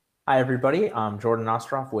Hi, everybody. I'm Jordan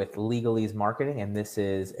Ostroff with Legalese Marketing, and this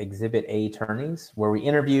is Exhibit A Attorneys, where we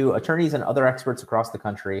interview attorneys and other experts across the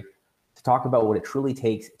country to talk about what it truly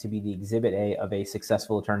takes to be the Exhibit A of a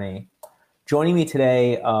successful attorney. Joining me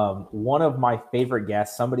today, one of my favorite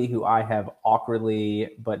guests, somebody who I have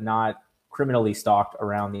awkwardly but not criminally stalked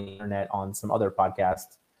around the internet on some other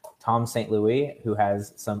podcasts, Tom St. Louis, who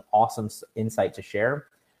has some awesome insight to share.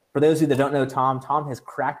 For those of you that don't know Tom has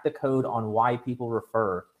cracked the code on why people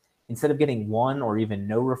refer. Instead of getting one or even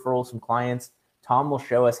no referrals from clients, Tom will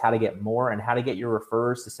show us how to get more and how to get your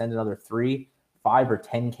referrers to send another 3, 5, or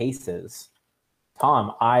 10 cases.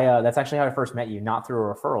 Tom, that's actually how I first met you, not through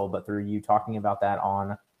a referral, but through you talking about that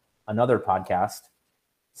on another podcast.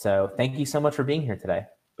 So thank you so much for being here today.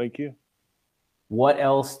 Thank you. What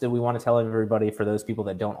else do we want to tell everybody for those people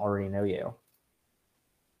that don't already know you?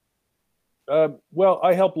 Well,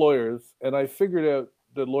 I help lawyers, and I figured out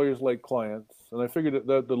that lawyers like clients, and I figured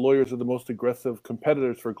that the lawyers are the most aggressive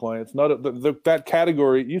competitors for clients. Not that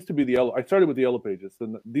category. It used to be I started with the Yellow Pages,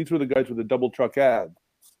 and these were the guys with the double truck ads.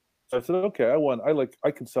 So I said, okay,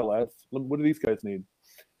 I can sell ads. What do these guys need?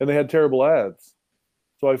 And they had terrible ads.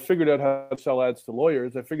 So I figured out how to sell ads to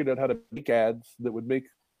lawyers. I figured out how to make ads that would make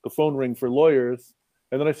the phone ring for lawyers.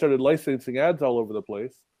 And then I started licensing ads all over the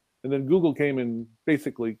place. And then Google came and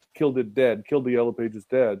basically killed the Yellow Pages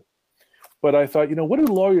dead. But I thought, what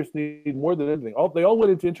do lawyers need more than anything? They all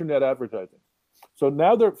went into internet advertising. So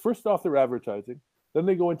now they're advertising. Then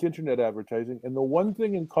they go into internet advertising. And the one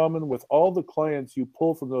thing in common with all the clients you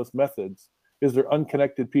pull from those methods is they're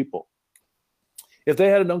unconnected people. If they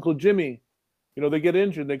had an Uncle Jimmy, they get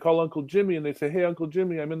injured, they call Uncle Jimmy and they say, hey, Uncle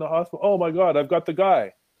Jimmy, I'm in the hospital. Oh my God, I've got the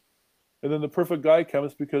guy. And then the perfect guy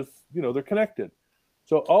comes because, they're connected.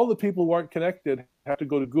 So all the people who aren't connected have to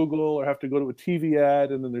go to Google or have to go to a TV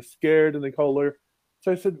ad, and then they're scared and they call a lawyer.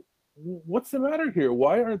 So I said, what's the matter here?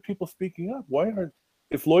 Why aren't people speaking up?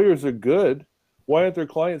 If lawyers are good, why aren't their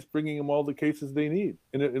clients bringing them all the cases they need?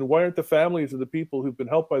 And why aren't the families of the people who've been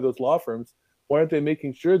helped by those law firms, why aren't they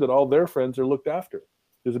making sure that all their friends are looked after?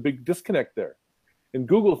 There's a big disconnect there. And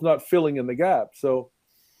Google's not filling in the gap. So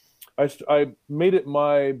I made it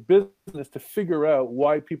my business to figure out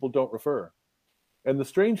why people don't refer. And the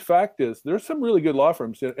strange fact is there's some really good law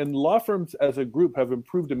firms, and law firms as a group have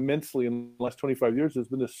improved immensely in the last 25 years. There's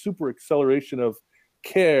been a super acceleration of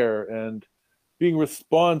care and being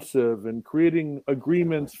responsive and creating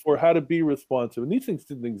agreements for how to be responsive. And these things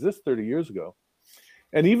didn't exist 30 years ago.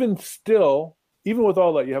 And even with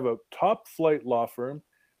all that, you have a top flight law firm,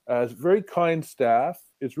 has very kind staff,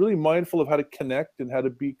 is really mindful of how to connect and how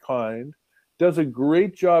to be kind, does a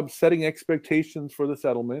great job setting expectations for the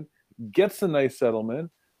settlement, gets a nice settlement,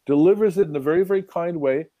 delivers it in a very, very kind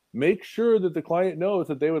way, makes sure that the client knows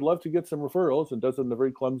that they would love to get some referrals, and does it in a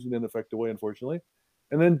very clumsy and ineffective way, unfortunately,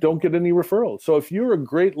 and then don't get any referrals. So if you're a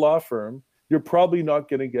great law firm, you're probably not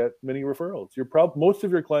going to get many referrals. Most of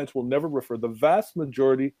your clients will never refer. The vast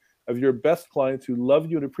majority of your best clients who love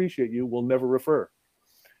you and appreciate you will never refer.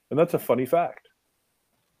 And that's a funny fact.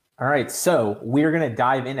 All right, so we're going to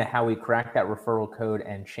dive into how we crack that referral code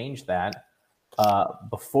and change that.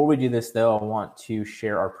 Before we do this, though, I want to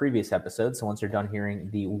share our previous episode. So once you're done hearing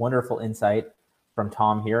the wonderful insight from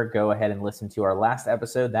Tom here, go ahead and listen to our last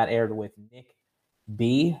episode that aired with Nick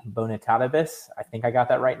B. Bonitatis. I think I got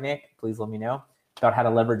that right, Nick. Please let me know about how to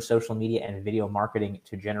leverage social media and video marketing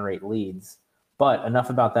to generate leads. But enough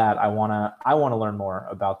about that. I want to learn more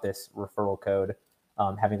about this referral code,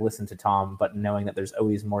 having listened to Tom, but knowing that there's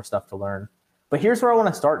always more stuff to learn. But here's where I want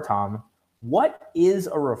to start, Tom. What is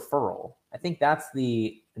a referral? I think that's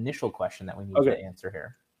the initial question that we need to answer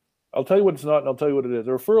here. I'll tell you what it's not, and I'll tell you what it is.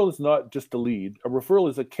 A referral is not just a lead. A referral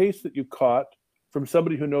is a case that you caught from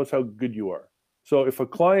somebody who knows how good you are. So if a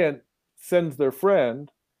client sends their friend,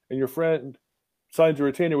 and your friend signs a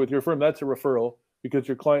retainer with your firm, that's a referral because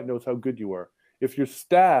your client knows how good you are. If your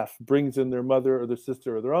staff brings in their mother or their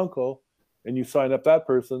sister or their uncle, and you sign up that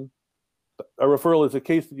person, a referral is a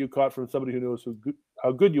case that you caught from somebody who knows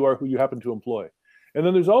how good you are, who you happen to employ. And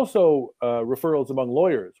then there's also referrals among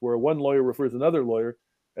lawyers, where one lawyer refers another lawyer,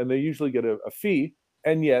 and they usually get a fee,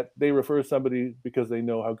 and yet they refer somebody because they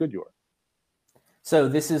know how good you are. So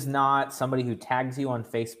this is not somebody who tags you on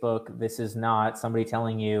Facebook. This is not somebody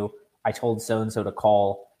telling you, I told so-and-so to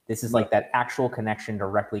call. This is like that actual connection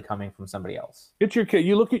directly coming from somebody else. It's your case.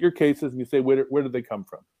 You look at your cases and you say, where did they come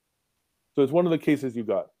from? So it's one of the cases you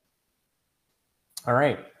got. All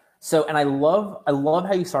right. So, and I love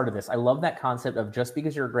how you started this. I love that concept of just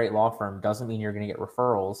because you're a great law firm doesn't mean you're going to get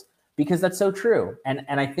referrals, because that's so true. And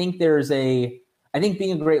I think I think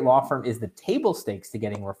being a great law firm is the table stakes to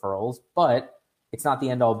getting referrals, but it's not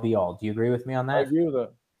the end all be all. Do you agree with me on that? I agree with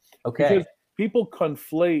that. Okay. Because people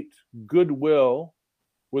conflate goodwill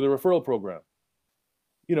with a referral program.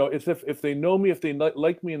 You know, it's if they know me, if they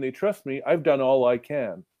like me and they trust me, I've done all I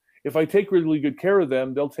can. If I take really good care of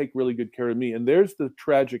them, they'll take really good care of me. And there's the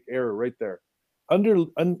tragic error right there.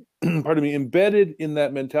 Pardon me, embedded in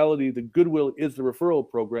that mentality, the goodwill is the referral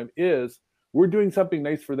program, is we're doing something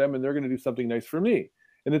nice for them and they're going to do something nice for me.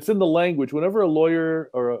 And it's in the language. Whenever a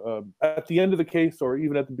lawyer or at the end of the case or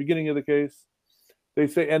even at the beginning of the case, they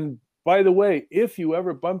say, and by the way, if you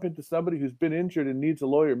ever bump into somebody who's been injured and needs a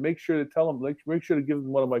lawyer, make sure to tell them, like, make sure to give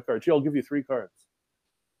them one of my cards. Here, I'll give you 3 cards.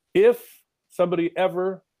 If somebody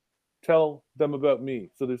ever tell them about me.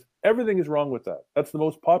 So everything is wrong with that. That's the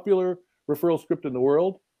most popular referral script in the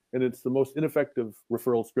world, and it's the most ineffective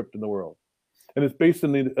referral script in the world. And it's based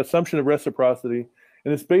on the assumption of reciprocity,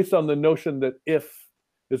 and it's based on the notion that if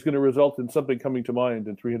is going to result in something coming to mind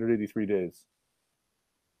in 383 days,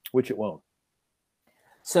 which it won't.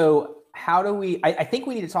 So how do we, I think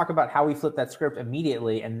we need to talk about how we flip that script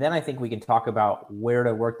immediately, and then I think we can talk about where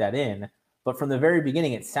to work that in. But from the very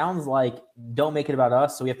beginning, it sounds like don't make it about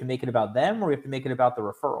us, so we have to make it about them, or we have to make it about the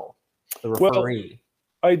referral, the referee.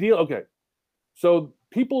 Well, okay. So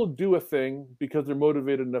people do a thing because they're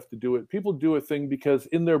motivated enough to do it. People do a thing because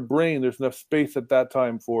in their brain there's enough space at that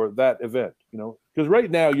time for that event, you know. Because right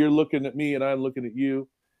now you're looking at me and I'm looking at you.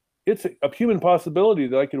 It's a human possibility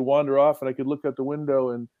that I could wander off and I could look out the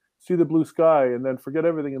window and see the blue sky and then forget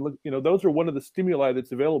everything and look, you know, those are one of the stimuli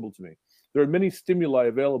that's available to me. There are many stimuli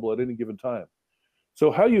available at any given time.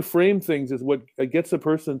 So how you frame things is what gets a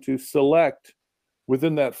person to select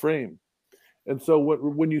within that frame. And so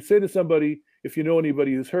when you say to somebody, if you know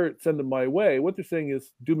anybody who's hurt, send them my way, what they're saying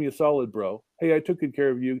is, do me a solid, bro. Hey, I took good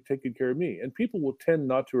care of you, take good care of me. And people will tend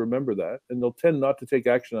not to remember that, and they'll tend not to take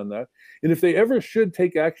action on that. And if they ever should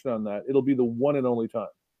take action on that, it'll be the one and only time.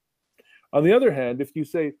 On the other hand, if you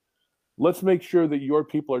say, let's make sure that your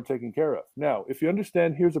people are taken care of. Now, if you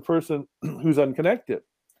understand, here's a person who's unconnected,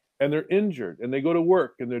 and they're injured, and they go to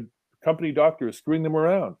work, and their company doctor is screwing them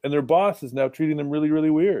around, and their boss is now treating them really,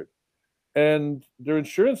 really weird. And their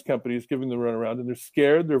insurance company is giving them a runaround, and they're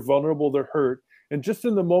scared, they're vulnerable, they're hurt. And just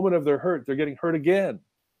in the moment of their hurt, they're getting hurt again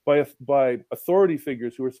by authority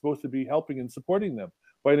figures who are supposed to be helping and supporting them,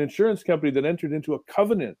 by an insurance company that entered into a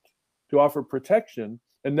covenant to offer protection.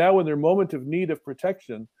 And now in their moment of need of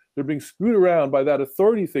protection, they're being screwed around by that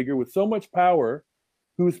authority figure with so much power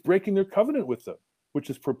who's breaking their covenant with them, which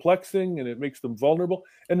is perplexing, and it makes them vulnerable.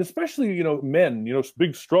 And especially, you know, men, you know,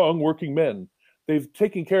 big, strong, working men. They've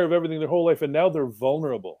taken care of everything their whole life, and now they're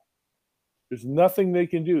vulnerable. There's nothing they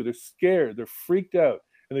can do. They're scared. They're freaked out.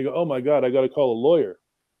 And they go, oh, my God, I got to call a lawyer,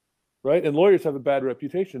 right? And lawyers have a bad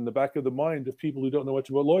reputation in the back of the mind of people who don't know much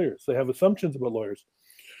about lawyers. They have assumptions about lawyers.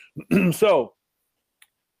 So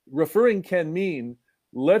referring can mean,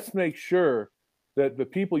 let's make sure that the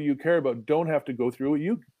people you care about don't have to go through what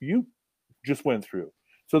you just went through.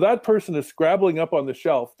 So that person is scrabbling up on the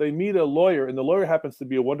shelf. They meet a lawyer, and the lawyer happens to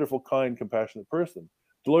be a wonderful, kind, compassionate person.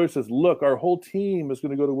 The lawyer says, look, our whole team is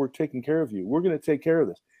going to go to work taking care of you. We're going to take care of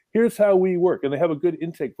this. Here's how we work. And they have a good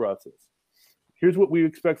intake process. Here's what we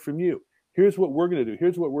expect from you. Here's what we're going to do.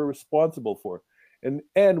 Here's what we're responsible for. And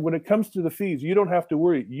when it comes to the fees, you don't have to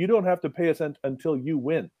worry. You don't have to pay us until you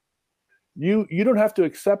win. You don't have to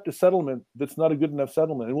accept a settlement that's not a good enough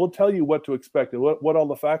settlement. And we'll tell you what to expect and what all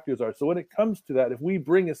the factors are. So when it comes to that, if we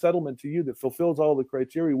bring a settlement to you that fulfills all the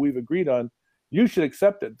criteria we've agreed on, you should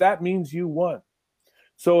accept it. That means you won.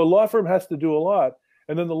 So a law firm has to do a lot.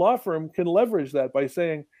 And then the law firm can leverage that by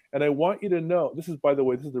saying, and I want you to know, this is, by the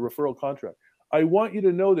way, this is the referral contract. I want you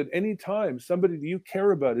to know that anytime somebody that you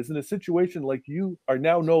care about is in a situation like you are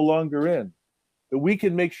now no longer in, that we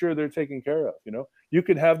can make sure they're taken care of, you know? You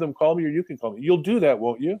can have them call me or you can call me. You'll do that,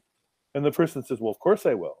 won't you? And the person says, well, of course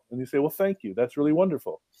I will. And you say, well, thank you. That's really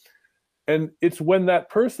wonderful. And it's when that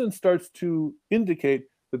person starts to indicate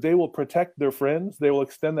that they will protect their friends, they will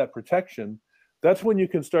extend that protection, that's when you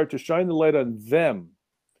can start to shine the light on them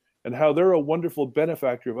and how they're a wonderful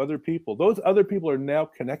benefactor of other people. Those other people are now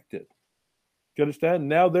connected. Do you understand?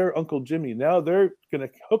 Now they're Uncle Jimmy. Now they're going to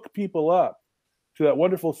hook people up to that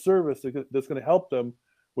wonderful service that's going to help them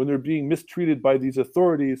when they're being mistreated by these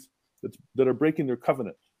authorities that are breaking their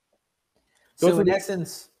covenant. So in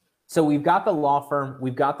essence, so we've got the law firm,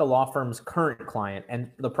 we've got the law firm's current client, and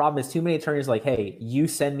the problem is too many attorneys are like, hey, you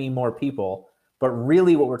send me more people. But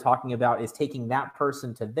really what we're talking about is taking that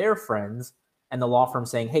person to their friends and the law firm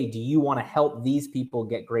saying, hey, do you want to help these people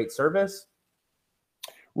get great service?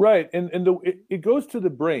 Right. And it goes to the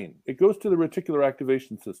brain. It goes to the reticular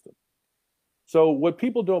activation system. So what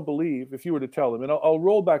people don't believe, if you were to tell them, and I'll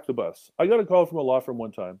roll back the bus. I got a call from a law firm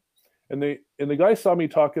one time, And the guy saw me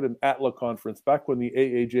talk at an ATLA conference back when the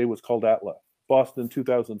AAJ was called ATLA, Boston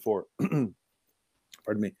 2004.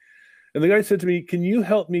 Pardon me. And the guy said to me, "Can you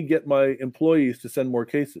help me get my employees to send more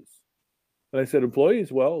cases?" And I said,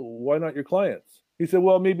 "Employees? Well, why not your clients?" He said,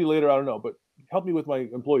 "Well, maybe later, I don't know, but help me with my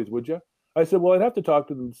employees, would you?" I said, "Well, I'd have to talk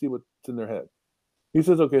to them and see what's in their head." He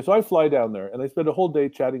says, "Okay." So I fly down there and I spend a whole day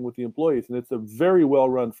chatting with the employees. And it's a very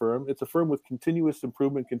well-run firm. It's a firm with continuous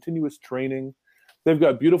improvement, continuous training. They've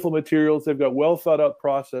got beautiful materials. They've got well-thought-out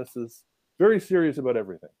processes, very serious about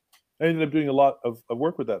everything. I ended up doing a lot of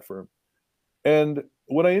work with that firm. And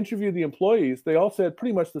when I interviewed the employees, they all said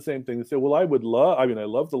pretty much the same thing. They said, "Well, I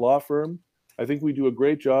love the law firm. I think we do a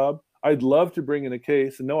great job. I'd love to bring in a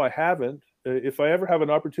case. And no, I haven't. If I ever have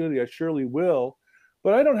an opportunity, I surely will.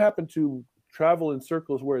 But I don't happen to travel in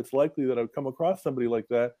circles where it's likely that I would come across somebody like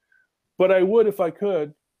that. But I would if I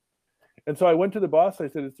could." And so I went to the boss. I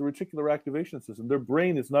said, "It's the reticular activation system. Their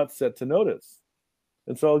brain is not set to notice."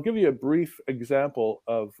 And so I'll give you a brief example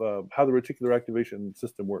of how the reticular activation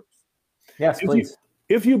system works. Yes, please.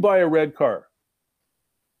 If you buy a red car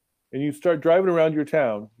and you start driving around your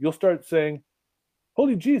town, you'll start saying,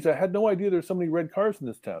 "Holy geez, I had no idea there's so many red cars in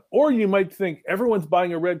this town." Or you might think everyone's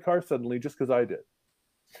buying a red car suddenly just because I did.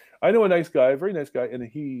 I know a nice guy, a very nice guy, and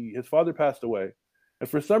his father passed away. And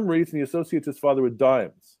for some reason, he associates his father with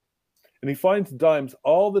dimes. And he finds dimes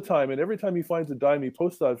all the time. And every time he finds a dime, he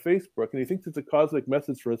posts on Facebook, and he thinks it's a cosmic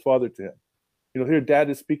message for his father to him. Here,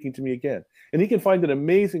 Dad is speaking to me again. And he can find an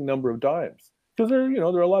amazing number of dimes. Because there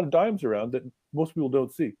are a lot of dimes around that most people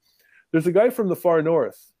don't see. There's a guy from the far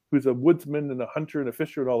north who's a woodsman and a hunter and a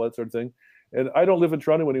fisher and all that sort of thing. And I don't live in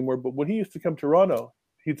Toronto anymore, but when he used to come to Toronto,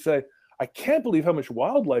 he'd say, "I can't believe how much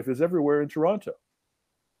wildlife is everywhere in Toronto."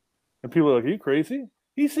 And people are like, "Are you crazy?"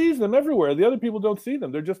 He sees them everywhere. The other people don't see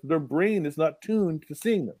them. Their brain is not tuned to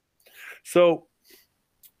seeing them. So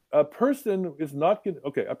a person is not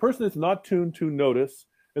tuned to notice,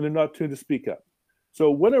 and they're not tuned to speak up.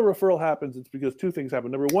 So when a referral happens, it's because two things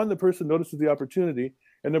happen. Number one, the person notices the opportunity.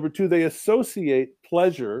 And number two, they associate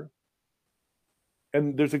pleasure.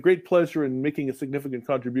 And there's a great pleasure in making a significant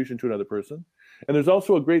contribution to another person. And there's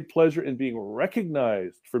also a great pleasure in being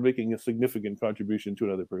recognized for making a significant contribution to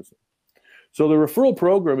another person. So the referral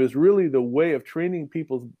program is really the way of training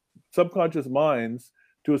people's subconscious minds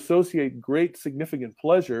to associate great significant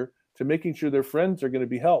pleasure to making sure their friends are going to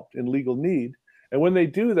be helped in legal need. And when they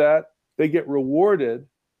do that, they get rewarded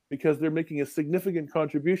because they're making a significant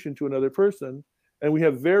contribution to another person. And we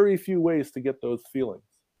have very few ways to get those feelings.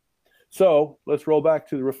 So let's roll back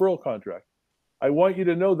to the referral contract. I want you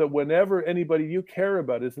to know that whenever anybody you care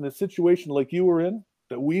about is in a situation like you were in,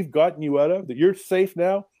 that we've gotten you out of, that you're safe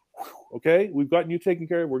now, okay, we've gotten you taken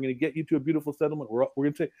care of, we're going to get you to a beautiful settlement, we're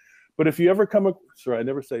going to say, but if you ever I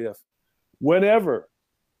never say yes. Whenever,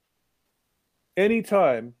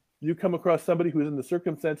 anytime you come across somebody who's in the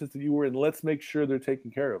circumstances that you were in, let's make sure they're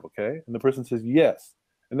taken care of, okay? And the person says yes.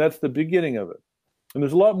 And that's the beginning of it. And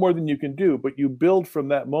there's a lot more than you can do, but you build from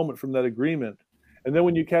that moment, from that agreement. And then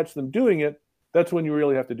when you catch them doing it, that's when you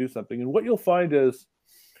really have to do something. And what you'll find is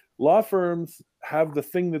law firms have the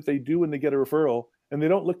thing that they do when they get a referral, and they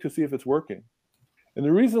don't look to see if it's working. And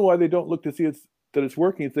the reason why they don't look to see that it's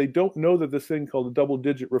working is they don't know that this thing called a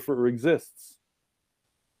double-digit referrer exists.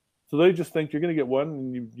 So they just think you're going to get one,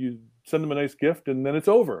 and you send them a nice gift, and then it's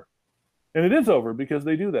over. And it is over because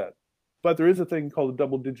they do that. But there is a thing called a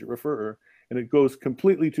double-digit referrer, and it goes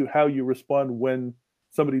completely to how you respond when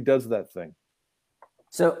somebody does that thing.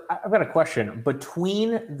 So I've got a question.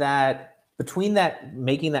 Between that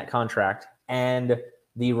making that contract and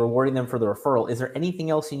the rewarding them for the referral, is there anything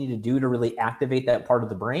else you need to do to really activate that part of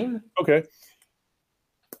the brain? Okay.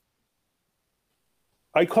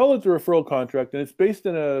 I call it the referral contract, and it's based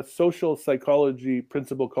in a social psychology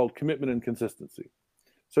principle called commitment and consistency.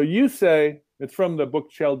 So you say, it's from the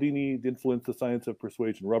book Cialdini, The Influence, the Science of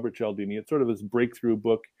Persuasion, Robert Cialdini. It's sort of his breakthrough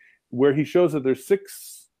book where he shows that there's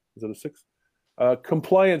six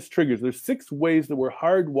compliance triggers. There's 6 ways that we're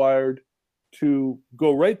hardwired to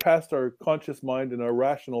go right past our conscious mind and our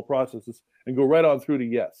rational processes and go right on through to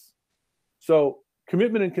yes. So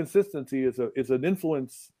commitment and consistency is an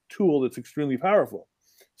influence tool that's extremely powerful.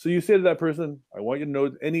 So you say to that person, I want you to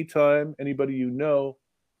know anytime, anybody you know,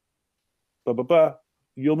 blah, blah, blah,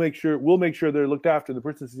 we'll make sure they're looked after. The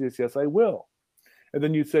person says, yes, I will. And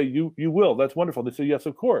then you say, you will. That's wonderful. They say, yes,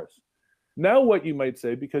 of course. Now what you might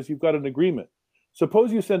say, because you've got an agreement,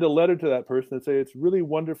 suppose you send a letter to that person and say, it's really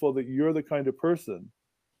wonderful that you're the kind of person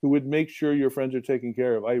who would make sure your friends are taken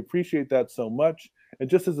care of. I appreciate that so much. And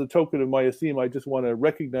just as a token of my esteem, I just want to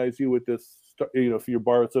recognize you with this, for your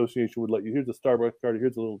bar association would let you, here's a Starbucks card,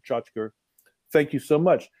 here's a little tchotchker. Thank you so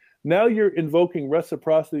much. Now you're invoking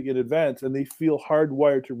reciprocity in advance, and they feel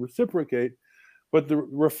hardwired to reciprocate, but the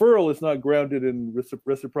referral is not grounded in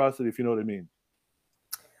reciprocity, if you know what I mean.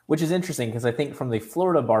 Which is interesting because I think from the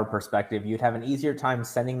Florida bar perspective, you'd have an easier time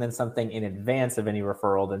sending them something in advance of any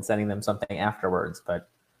referral than sending them something afterwards. But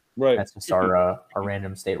right, that's just our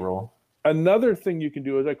random state rule. Another thing you can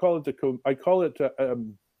do is I call it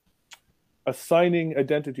assigning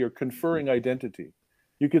identity or conferring identity.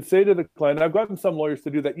 You could say to the client, I've gotten some lawyers to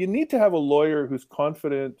do that. You need to have a lawyer who's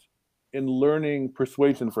confident in learning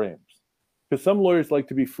persuasion frames, because some lawyers like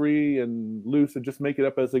to be free and loose and just make it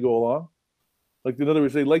up as they go along. Like, in other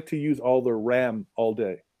words, they like to use all their RAM all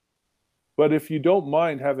day. But if you don't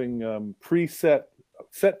mind having preset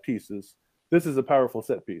set pieces, this is a powerful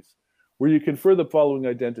set piece where you confer the following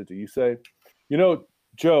identity. You say, you know,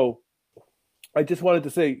 Joe, I just wanted to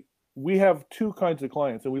say we have two kinds of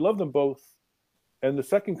clients and we love them both. And the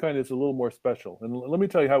second kind is a little more special. And let me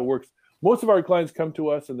tell you how it works. Most of our clients come to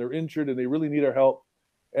us and they're injured and they really need our help.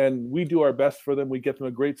 And we do our best for them. We get them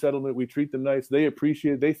a great settlement. We treat them nice. They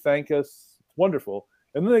appreciate it. They thank us. Wonderful.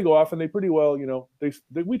 And then they go off and they pretty well, you know,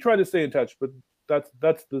 we try to stay in touch, but that's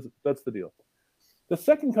the deal. The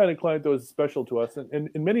second kind of client, though, is special to us. And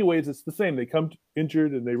in many ways, it's the same. They come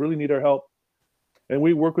injured and they really need our help. And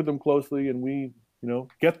we work with them closely and we, you know,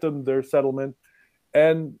 get them their settlement.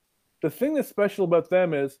 And the thing that's special about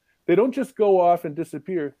them is they don't just go off and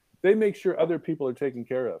disappear. They make sure other people are taken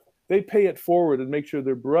care of. They pay it forward and make sure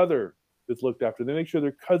their brother is looked after. They make sure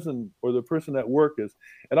their cousin or the person at work is.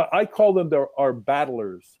 And I call them our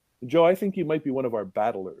battlers. Joe, I think you might be one of our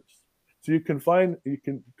battlers. So you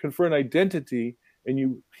can confer an identity and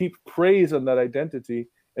you heap praise on that identity.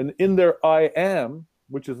 And in their I am,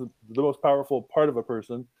 which is the most powerful part of a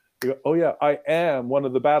person, you go, oh yeah, I am one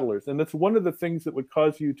of the battlers. And that's one of the things that would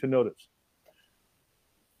cause you to notice.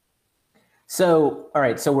 So, all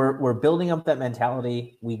right. So we're building up that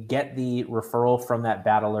mentality. We get the referral from that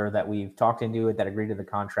battler that we've talked into it, that agreed to the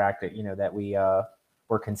contract, that, you know, that we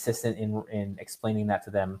were consistent in explaining that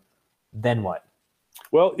to them. Then what?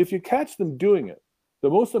 Well, if you catch them doing it, the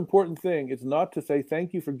most important thing is not to say,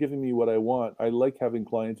 thank you for giving me what I want. I like having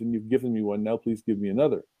clients and you've given me one. Now please give me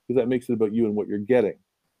another, because that makes it about you and what you're getting.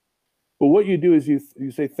 But what you do is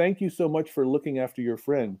you say, thank you so much for looking after your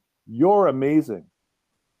friend. You're amazing.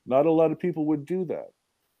 Not a lot of people would do that.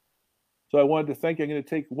 So I wanted to thank you. I'm going to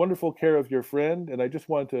take wonderful care of your friend. And I just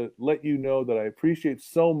wanted to let you know that I appreciate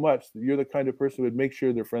so much that you're the kind of person who would make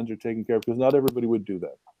sure their friends are taken care of, because not everybody would do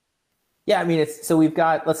that. Yeah, I mean, so we've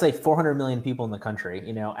got, let's say, 400 million people in the country,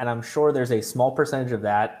 you know, and I'm sure there's a small percentage of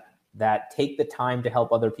that take the time to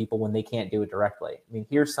help other people when they can't do it directly. I mean,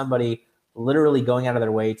 here's somebody literally going out of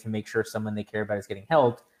their way to make sure someone they care about is getting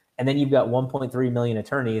helped. And then you've got 1.3 million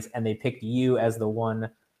attorneys and they picked you as the one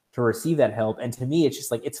to receive that help. And to me, it's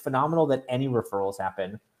just like, it's phenomenal that any referrals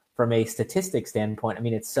happen from a statistic standpoint. I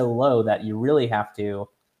mean, it's so low that you really have to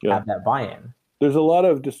have that buy-in. There's a lot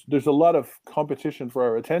of competition for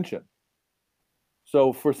our attention.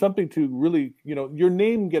 So for something to really, you know, your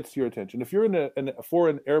name gets your attention. If you're in a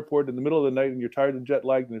foreign airport in the middle of the night and you're tired and jet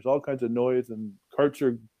lagged and there's all kinds of noise and carts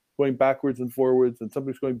are going backwards and forwards and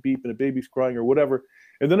somebody's going beep and a baby's crying or whatever,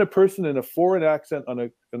 and then a person in a foreign accent on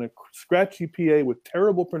a scratchy PA with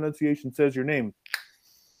terrible pronunciation says your name,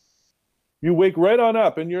 you wake right on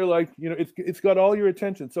up and you're like, you know, it's got all your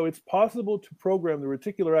attention. So it's possible to program the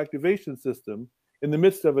reticular activation system in the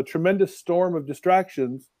midst of a tremendous storm of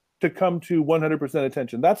distractions to come to 100%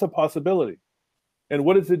 attention. That's a possibility. And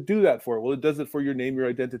what does it do that for? Well, it does it for your name, your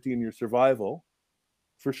identity, and your survival,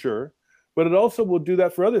 for sure. But it also will do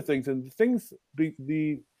that for other things. And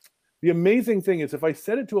the amazing thing is, if I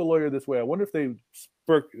said it to a lawyer this way, I wonder if it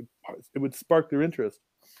would spark their interest.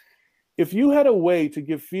 If you had a way to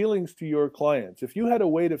give feelings to your clients, if you had a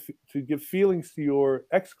way to give feelings to your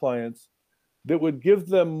ex-clients that would give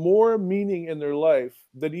them more meaning in their life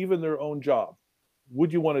than even their own job,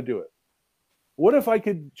 would you want to do it? What if I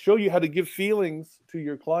could show you how to give feelings to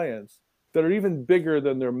your clients that are even bigger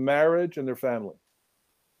than their marriage and their family?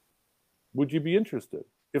 Would you be interested?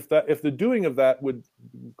 If the doing of that would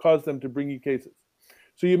cause them to bring you cases.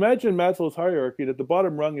 So you imagine Maslow's hierarchy, that the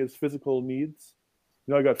bottom rung is physical needs.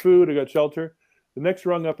 You know, I got food, I got shelter. The next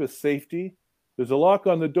rung up is safety. There's a lock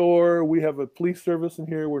on the door. We have a police service in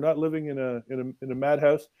here. We're not living in a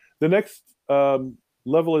madhouse. The next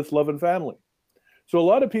level is love and family. So a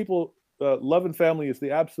lot of people, love and family is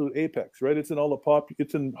the absolute apex, right? It's in all the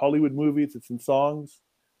it's in Hollywood movies, it's in songs.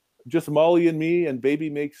 Just Molly and me and baby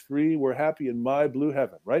makes three. We're happy in my blue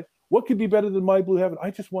heaven, right? What could be better than my blue heaven?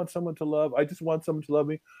 I just want someone to love. I just want someone to love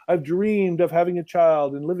me. I've dreamed of having a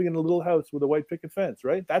child and living in a little house with a white picket fence,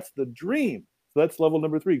 right? That's the dream. So that's level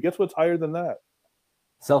number 3. Guess what's higher than that?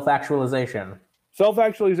 Self-actualization.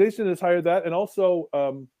 Self-actualization is higher than that, and also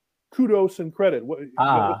kudos and credit.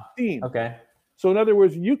 Okay. So in other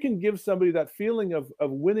words, you can give somebody that feeling of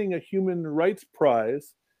winning a human rights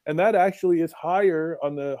prize, and that actually is higher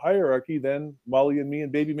on the hierarchy than Molly and me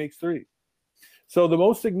and Baby Makes 3. So the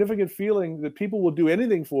most significant feeling that people will do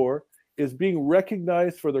anything for is being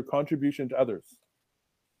recognized for their contribution to others.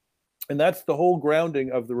 And that's the whole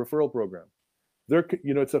grounding of the referral program.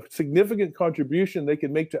 It's a significant contribution they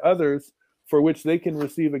can make to others for which they can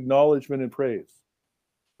receive acknowledgement and praise.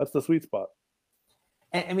 That's the sweet spot.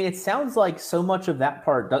 And I mean, it sounds like so much of that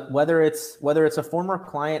part, whether it's a former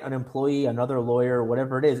client, an employee, another lawyer,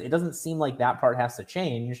 whatever it is, it doesn't seem like that part has to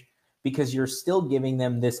change because you're still giving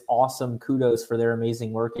them this awesome kudos for their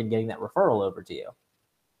amazing work and getting that referral over to you.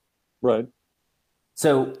 Right.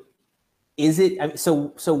 So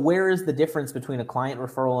so where is the difference between a client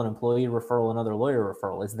referral, an employee referral, another lawyer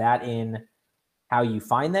referral? Is that in how you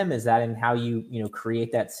find them? Is that in how you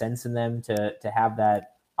create that sense in them to have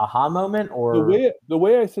that aha moment? Or the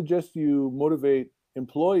way I suggest you motivate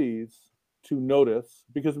employees to notice,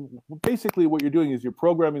 because basically what you're doing is you're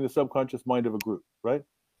programming the subconscious mind of a group, right?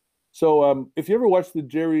 So if you ever watch the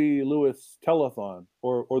Jerry Lewis telethon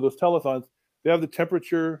or those telethons, they have the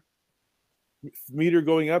temperature meter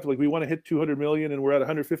going up, like we want to hit 200 million and we're at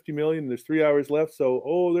 150 million and there's 3 hours left,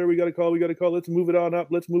 so there we got to call, let's move it on up,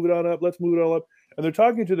 let's move it all up. And they're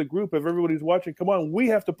talking to the group of everybody's watching, come on, we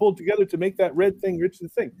have to pull together to make that red thing reach the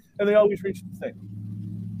thing. And they always reach the thing.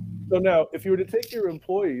 So now, if you were to take your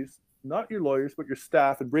employees, not your lawyers, but your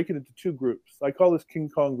staff, and break it into 2 groups, I call this King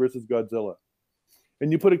Kong versus Godzilla.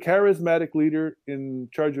 And you put a charismatic leader in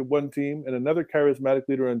charge of one team and another charismatic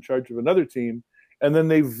leader in charge of another team, and then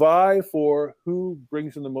they vie for who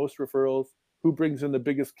brings in the most referrals, who brings in the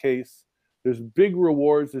biggest case. There's big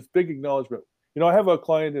rewards, there's big acknowledgement. I have a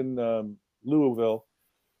client in Louisville,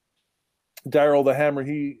 Daryl the Hammer.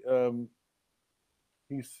 He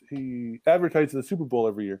advertises the Super Bowl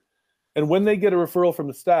every year, and when they get a referral from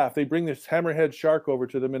the staff, they bring this hammerhead shark over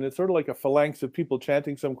to them, and it's sort of like a phalanx of people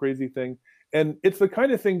chanting some crazy thing. And it's the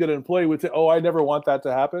kind of thing that an employee would say, "Oh, I never want that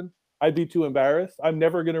to happen. I'd be too embarrassed. I'm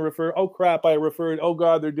never going to refer. Oh crap, I referred. Oh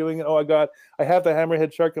God, they're doing it. Oh God, I have the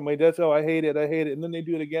hammerhead shark on my desk. Oh, I hate it. And then they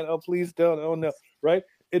do it again. Oh, please don't. Oh no, right?"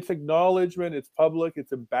 It's acknowledgement, it's public,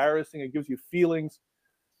 it's embarrassing, it gives you feelings.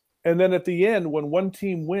 And then at the end, when one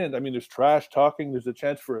team wins, there's trash talking, there's a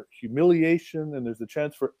chance for humiliation, and there's a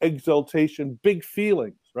chance for exaltation, big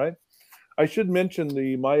feelings, right? I should mention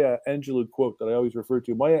the Maya Angelou quote that I always refer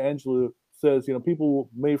to. Maya Angelou says, people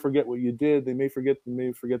may forget what you did, they may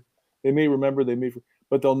remember,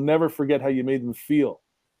 but they'll never forget how you made them feel.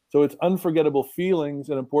 So it's unforgettable feelings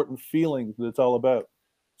and important feelings that it's all about.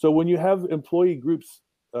 So when you have employee groups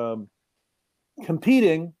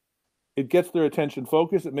competing, it gets their attention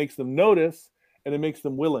focused, it makes them notice, and it makes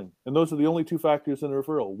them willing. And those are the only 2 factors in a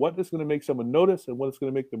referral. What is going to make someone notice and what is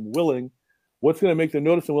going to make them willing? What's going to make them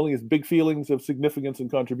notice and willing is big feelings of significance and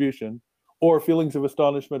contribution, or feelings of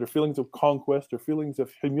astonishment, or feelings of conquest, or feelings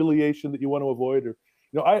of humiliation that you want to avoid. Or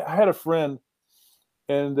I had a friend,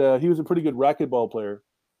 and he was a pretty good racquetball player,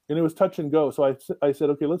 and it was touch and go. So I said,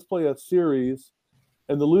 okay, let's play a series.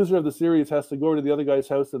 And the loser of the series has to go over to the other guy's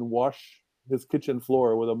house and wash his kitchen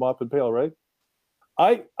floor with a mop and pail, right?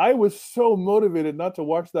 I was so motivated not to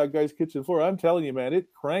wash that guy's kitchen floor. I'm telling you, man, it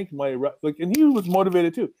cranked my and he was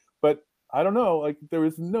motivated too. But I don't know, there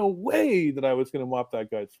was no way that I was going to mop that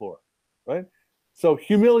guy's floor, right? So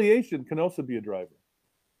humiliation can also be a driver,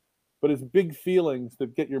 but it's big feelings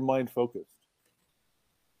that get your mind focused.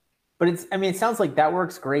 But it sounds like that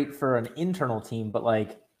works great for an internal team, but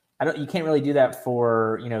you can't really do that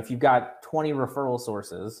for, if you've got 20 referral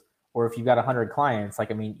sources or if you've got 100 clients,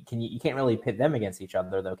 you can't really pit them against each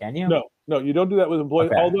other though, can you? No, you don't do that with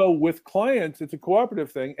employees. Okay. Although with clients, it's a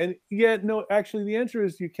cooperative thing. And no, actually the answer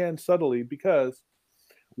is you can subtly, because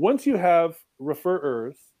once you have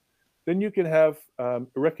referrers, then you can have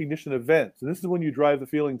recognition events. And this is when you drive the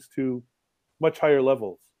feelings to much higher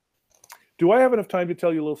levels. Do I have enough time to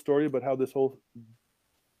tell you a little story about how this whole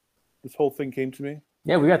thing came to me?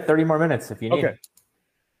 Yeah, we got 30 more minutes if you need. Okay.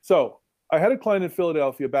 So I had a client in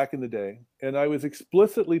Philadelphia back in the day, and I was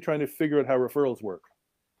explicitly trying to figure out how referrals work.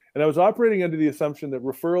 And I was operating under the assumption that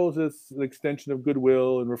referrals is an extension of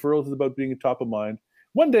goodwill, and referrals is about being top of mind.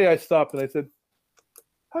 One day I stopped and I said,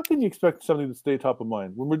 how can you expect something to stay top of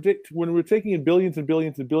mind? When we're taking in billions and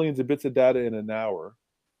billions and billions of bits of data in an hour,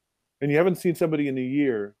 and you haven't seen somebody in a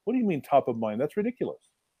year, what do you mean top of mind? That's ridiculous.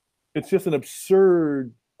 It's just an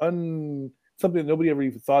absurd, something that nobody ever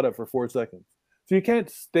even thought of for 4 seconds. So you can't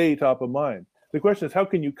stay top of mind. The question is, how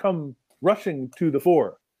can you come rushing to the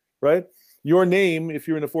fore, right? Your name, if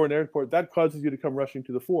you're in a foreign airport, that causes you to come rushing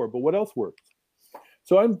to the fore. But what else works?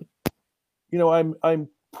 So I'm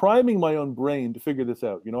priming my own brain to figure this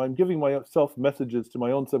out. I'm giving myself messages to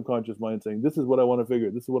my own subconscious mind saying, this is what I want to figure.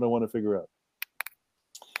 This is what I want to figure out.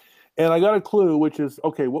 And I got a clue, which is,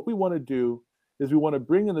 okay, what we want to do is we want to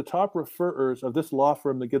bring in the top referrers of this law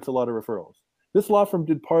firm that gets a lot of referrals. This law firm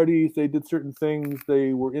did parties, they did certain things,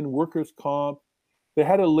 they were in workers' comp. They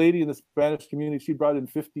had a lady in the Spanish community, she brought in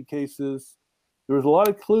 50 cases. There was a lot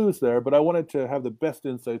of clues there, but I wanted to have the best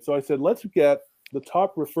insight. So I said, let's get the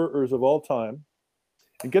top referrers of all time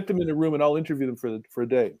and get them in a room and I'll interview them for a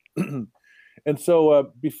day. And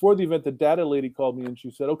so before the event, the data lady called me and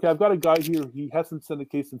she said, okay, I've got a guy here. He hasn't sent a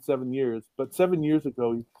case in 7 years, but 7 years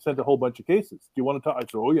ago, he sent a whole bunch of cases. Do you want to talk? I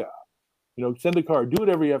said, oh yeah, send a card, do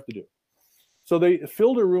whatever you have to do. So they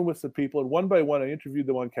filled a room with some people and one by one, I interviewed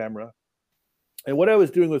them on camera. And what I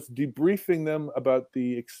was doing was debriefing them about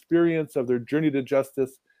the experience of their journey to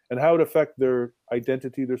justice and how it affected their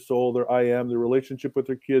identity, their soul, their I am, their relationship with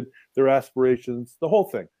their kid, their aspirations, the whole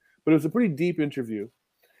thing. But it was a pretty deep interview.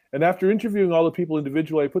 And after interviewing all the people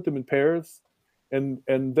individually, I put them in pairs and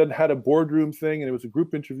then had a boardroom thing, and it was a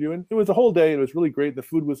group interview. And it was a whole day. It was really great. The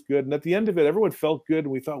food was good. And at the end of it, everyone felt good.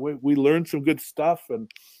 And we thought we learned some good stuff.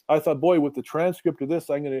 And I thought, boy, with the transcript of this,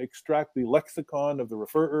 I'm going to extract the lexicon of the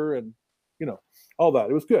referrer and, all that.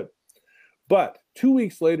 It was good. But 2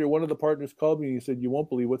 weeks later, one of the partners called me and he said, you won't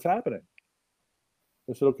believe what's happening.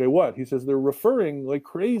 I said, okay, what? He says, they're referring like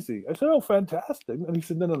crazy. I said, oh, fantastic. And he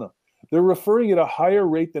said, no. They're referring at a higher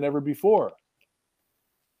rate than ever before.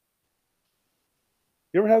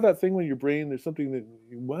 You ever have that thing when your brain, there's something that,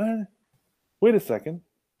 what? Wait a second.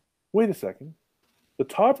 The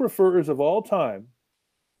top referrers of all time,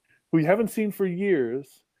 who you haven't seen for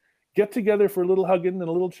years, get together for a little hugging and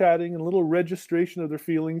a little chatting and a little registration of their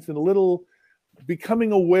feelings and a little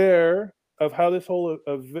becoming aware of how this whole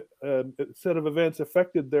set of events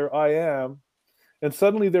affected their I am. And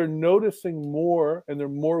suddenly they're noticing more and they're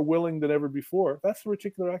more willing than ever before. That's the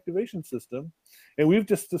reticular activation system. And we've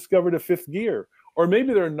just discovered a fifth gear. Or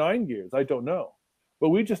maybe there are 9 gears, I don't know. But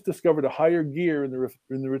we just discovered a higher gear in the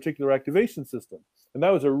reticular activation system. And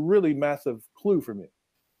that was a really massive clue for me.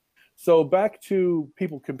 So back to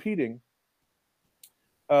people competing.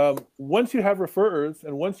 Once you have referrers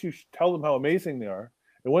and once you tell them how amazing they are,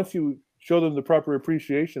 and once you show them the proper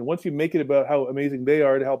appreciation, once you make it about how amazing they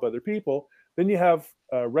are to help other people, then you have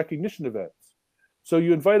recognition events. So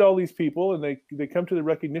you invite all these people and they come to the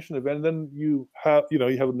recognition event, and then you have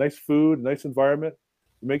nice food, nice environment,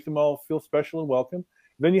 you make them all feel special and welcome.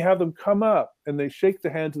 Then you have them come up and they shake the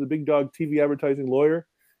hands of the big dog TV advertising lawyer.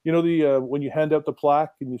 When you hand out the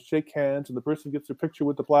plaque and you shake hands and the person gets their picture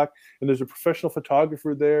with the plaque and there's a professional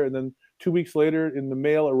photographer there, and then 2 weeks later in the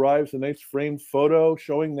mail arrives a nice framed photo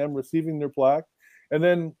showing them receiving their plaque. And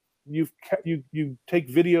then you take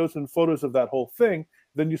videos and photos of that whole thing,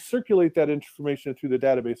 then you circulate that information through the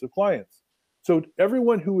database of clients. So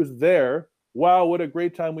everyone who was there, wow, what a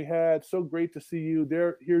great time we had. So great to see you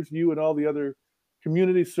there. Here's you and all the other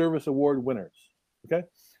community service award winners. Okay.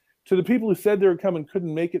 To the people who said they were coming,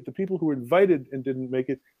 couldn't make it, the people who were invited and didn't make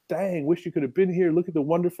it, dang, wish you could have been here. Look at the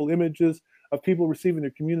wonderful images of people receiving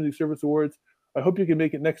their community service awards. I hope you can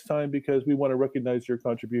make it next time because we want to recognize your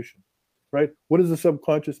contribution, right? What is the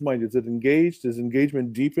subconscious mind? Is it engaged? Is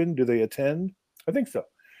engagement deepened? Do they attend? I think so.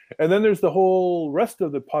 And then there's the whole rest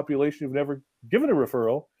of the population who've never given a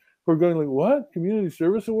referral who are going like, what? Community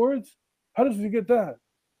service awards? How does he get that?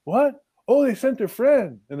 What? Oh, they sent their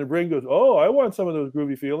friend. And their brain goes, oh, I want some of those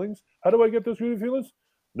groovy feelings. How do I get those groovy feelings?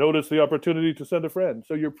 Notice the opportunity to send a friend.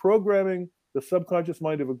 So you're programming the subconscious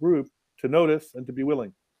mind of a group to notice and to be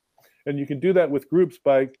willing. And you can do that with groups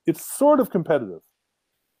by, it's sort of competitive.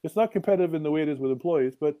 It's not competitive in the way it is with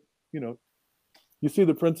employees, but you see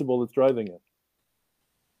the principle that's driving it.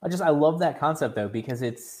 I love that concept though, because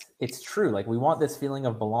it's true. Like we want this feeling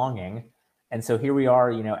of belonging. And so here we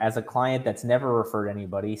are, as a client that's never referred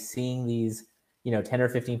anybody, seeing these, 10 or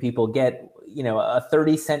 15 people get, a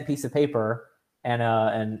 30-cent piece of paper and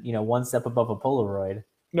one step above a Polaroid.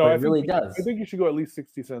 No, it really does. I think you should go at least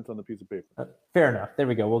 60 cents on the piece of paper. Fair enough. There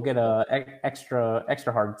we go. We'll get a extra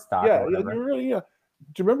hard stop. Yeah, really. Yeah.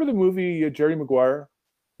 Do you remember the movie Jerry Maguire?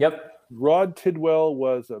 Yep. Rod Tidwell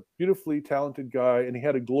was a beautifully talented guy, and he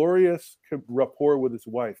had a glorious rapport with his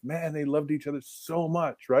wife. Man, they loved each other so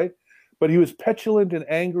much, right? But he was petulant and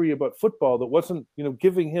angry about football that wasn't,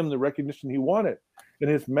 giving him the recognition he wanted. And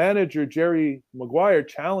his manager, Jerry Maguire,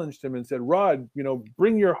 challenged him and said, Rod,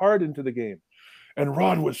 bring your heart into the game. And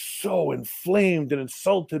Rod was so inflamed and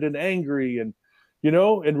insulted and angry. And you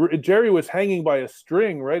know, and Jerry was hanging by a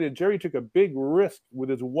string, right? And Jerry took a big risk with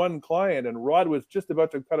his one client, and Rod was just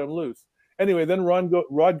about to cut him loose. Anyway, then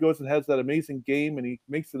Rod goes and has that amazing game, and he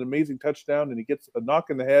makes an amazing touchdown, and he gets a knock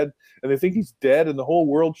in the head, and they think he's dead, and the whole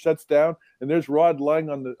world shuts down, and there's Rod lying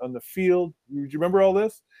on the field. Do you remember all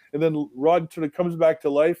this? And then Rod sort of comes back to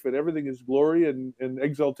life, and everything is glory and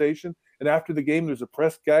exaltation. And after the game, there's a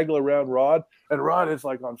press gaggle around Rod, and Rod is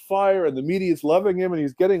like on fire, and the media is loving him, and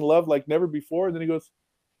he's getting love like never before. And then he goes,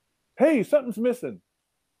 "Hey, something's missing.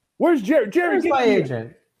 Where's Jerry? Where's my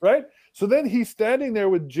agent?" Right? So then he's standing there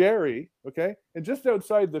with Jerry, okay? And just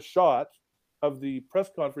outside the shot of the press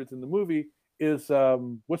conference in the movie is,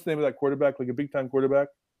 what's the name of that quarterback, like a big-time quarterback?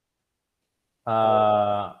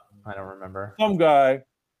 I don't remember. Some guy,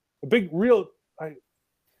 a big, real...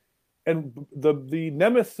 and the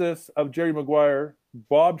nemesis of Jerry Maguire,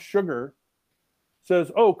 Bob Sugar,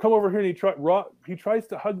 says, "Oh, come over here," and he tries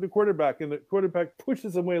to hug the quarterback, and the quarterback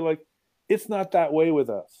pushes him away like, "It's not that way with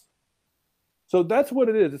us." So that's what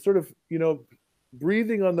it is. It's sort of, you know,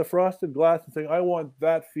 breathing on the frosted glass and saying, "I want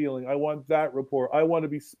that feeling. I want that rapport. I want to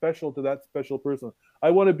be special to that special person.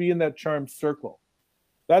 I want to be in that charmed circle."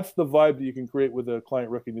 That's the vibe that you can create with a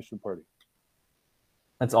client recognition party.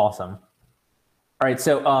 That's awesome. All right.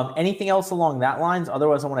 So anything else along that lines?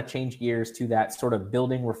 Otherwise, I want to change gears to that sort of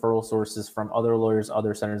building referral sources from other lawyers,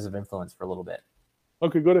 other centers of influence for a little bit.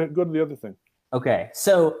 Okay, go to the other thing. Okay.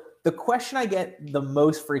 So the question I get the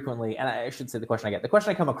most frequently, and I should say the question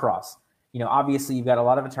I come across, you know, obviously you've got a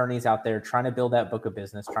lot of attorneys out there trying to build that book of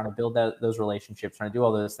business, trying to build those relationships, trying to do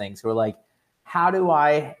all those things, who are like, how do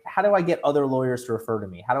I get other lawyers to refer to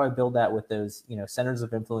me? How do I build that with those, you know, centers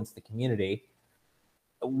of influence, the community?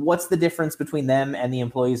 What's the difference between them and the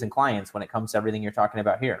employees and clients when it comes to everything you're talking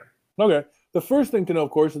about here? Okay. The first thing to know,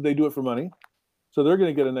 of course, is they do it for money. So they're going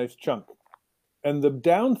to get a nice chunk. And the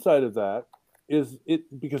downside of that is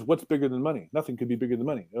because what's bigger than money? Nothing could be bigger than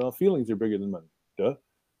money. You know, feelings are bigger than money. Duh.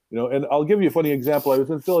 You know, and I'll give you a funny example. I was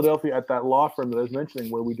in Philadelphia at that law firm that I was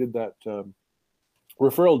mentioning where we did that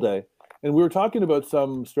referral day. And we were talking about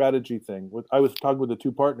some strategy thing. I was talking with the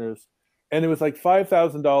two partners, and it was like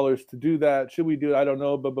 $5,000 to do that. Should we do it? I don't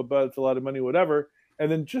know, but it's a lot of money, whatever. And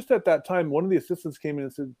then just at that time, one of the assistants came in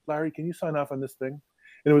and said, "Larry, can you sign off on this thing?"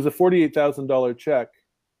 And it was a $48,000 check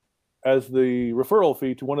as the referral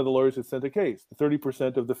fee to one of the lawyers that sent a case. The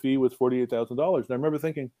 30% of the fee was $48,000. And I remember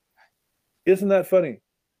thinking, isn't that funny?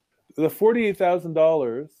 The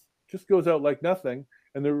 $48,000 just goes out like nothing,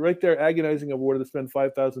 and they're right there agonizing over whether to spend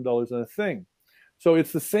 $5,000 on a thing. So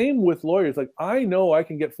it's the same with lawyers. Like, I know I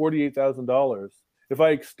can get $48,000 if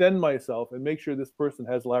I extend myself and make sure this person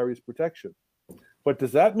has Larry's protection. But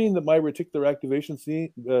does that mean that my reticular activation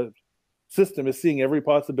system is seeing every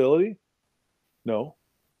possibility? No,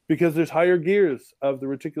 because there's higher gears of the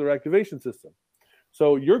reticular activation system.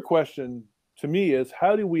 So your question to me is,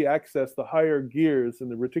 how do we access the higher gears in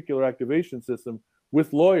the reticular activation system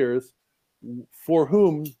with lawyers for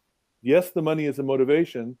whom, yes, the money is a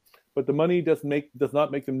motivation, but the money does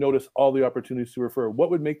not make them notice all the opportunities to refer. What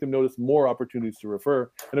would make them notice more opportunities to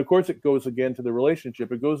refer? And of course, it goes again to the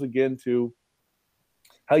relationship. It goes again to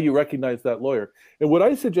how you recognize that lawyer. And what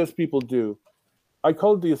I suggest people do, I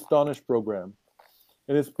call it the Astonish program.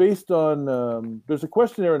 And it's based on, there's a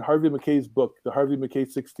questionnaire in Harvey Mackay's book, the Harvey Mackay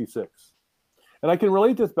 66. And I can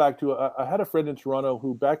relate this back to, I had a friend in Toronto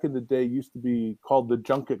who back in the day used to be called the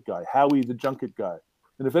junket guy, Howie the junket guy.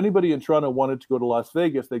 And if anybody in Toronto wanted to go to Las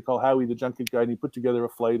Vegas, they'd call Howie the junket guy, and he put together a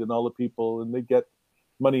flight and all the people, and they get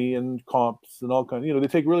money and comps and all kinds. You know, they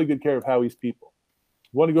take really good care of Howie's people.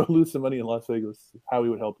 You want to go lose some money in Las Vegas, Howie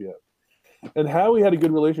would help you out. And Howie had a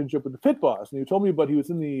good relationship with the pit boss, and he told me about he was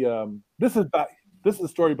in the. This is a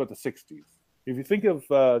story about the '60s. If you think of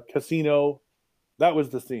Casino, that was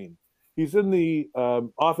the scene. He's in the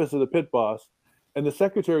office of the pit boss, and the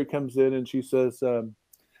secretary comes in and she says,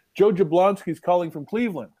 "Joe Jablonski's calling from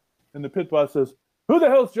Cleveland." And the pit boss says, "Who the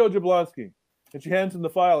hell's Joe Jablonski?" And she hands him the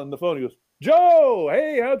file and the phone. He goes, "Joe,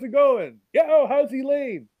 hey, how's it going? Yeah, oh, how's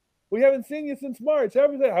Elaine? We haven't seen you since March.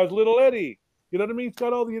 How's little Eddie?" You know what I mean? He's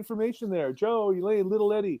got all the information there. Joe, Elaine,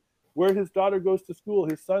 little Eddie, where his daughter goes to school.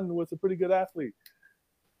 His son was a pretty good athlete.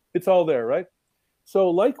 It's all there, right? So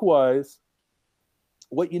likewise,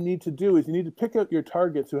 what you need to do is you need to pick out your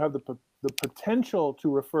targets who have the potential to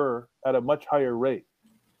refer at a much higher rate,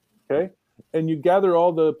 okay? And you gather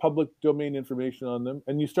all the public domain information on them,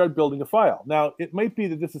 and you start building a file. Now, it might be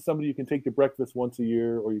that this is somebody you can take to breakfast once a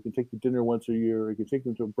year, or you can take to dinner once a year, or you can take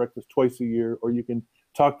them to breakfast twice a year, or you can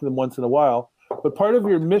talk to them once in a while. But part of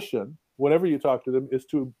your mission, whenever you talk to them, is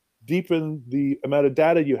to deepen the amount of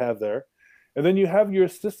data you have there. And then you have your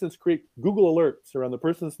assistants create Google alerts around the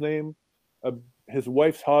person's name, his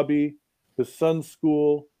wife's hobby, his son's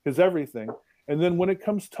school, his everything. And then when it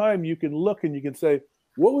comes time, you can look and you can say,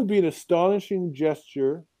 what would be an astonishing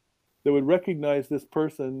gesture that would recognize this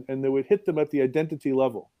person and that would hit them at the identity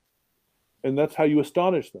level? And that's how you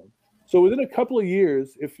astonish them. So within a couple of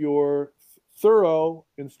years, if you're thorough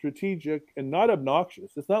and strategic and not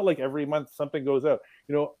obnoxious, it's not like every month something goes out.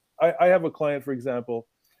 You know, I have a client, for example,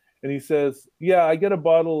 and he says, yeah, I get a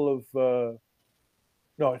bottle of,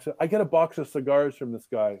 no, I said, I get a box of cigars from this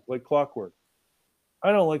guy, like clockwork.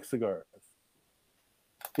 I don't like cigars,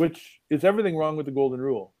 which is everything wrong with the golden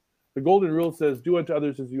rule. The golden rule says, do unto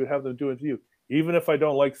others as you would have them do unto you. Even if I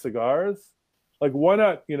don't like cigars, like why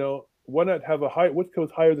not, you know, why not have a high, what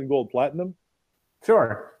goes higher than gold? Platinum?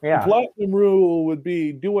 Sure. Yeah. The platinum rule would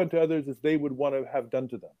be do unto others as they would want to have done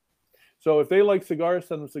to them. So if they like cigars,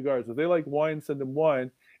 send them cigars. If they like wine, send them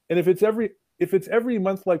wine. And if it's every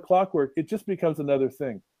month like clockwork, it just becomes another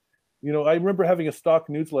thing. You know, I remember having a stock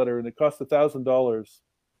newsletter and it cost $1,000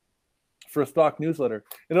 for a stock newsletter.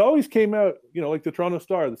 And it always came out, you know, like the Toronto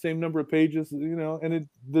Star, the same number of pages, you know, and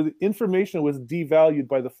the information was devalued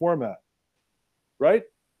by the format, right?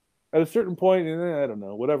 At a certain point, I don't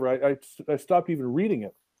know, whatever, I stopped even reading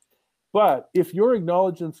it. But if your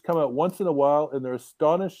acknowledgements come out once in a while and they're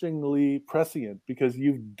astonishingly prescient because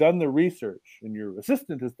you've done the research and your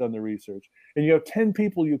assistant has done the research and you have 10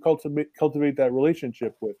 people you cultivate that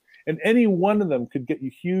relationship with, and any one of them could get you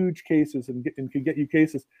huge cases and could get you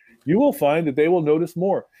cases, you will find that they will notice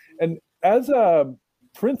more. And as a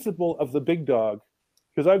principle of the big dog,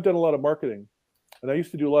 because I've done a lot of marketing and I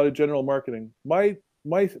used to do a lot of general marketing, my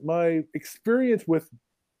experience with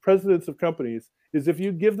presidents of companies is if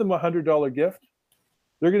you give them $100 gift,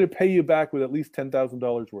 they're going to pay you back with at least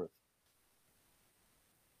 $10,000 worth.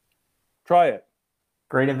 Try it.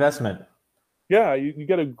 Great investment. Yeah, you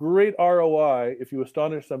get a great ROI if you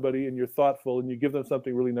astonish somebody and you're thoughtful and you give them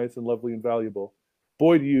something really nice and lovely and valuable.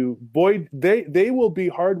 They will be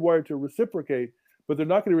hardwired to reciprocate, but they're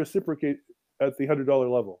not going to reciprocate at the $100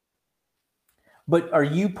 level. But are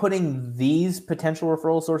you putting these potential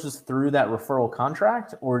referral sources through that referral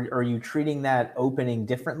contract, or are you treating that opening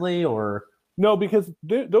differently? Or no, because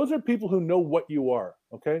those are people who know what you are.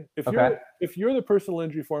 Okay, if you're the personal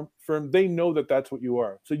injury firm, they know that that's what you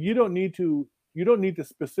are. So you don't need to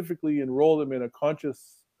specifically enroll them in a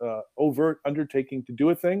conscious, overt undertaking to do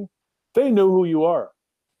a thing. They know who you are.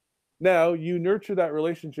 Now you nurture that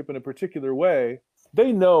relationship in a particular way.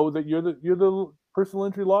 They know that you're the personal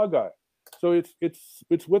injury law guy. So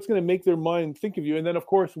it's what's going to make their mind think of you. And then, of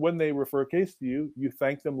course, when they refer a case to you, you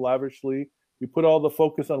thank them lavishly. You put all the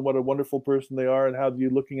focus on what a wonderful person they are and how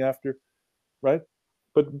you're looking after, right?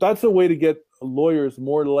 But that's a way to get lawyers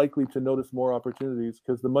more likely to notice more opportunities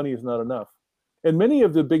because the money is not enough. And many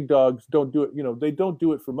of the big dogs don't do it. You know, they don't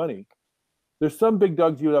do it for money. There's some big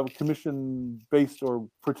dogs you would have a commission-based or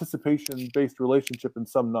participation-based relationship and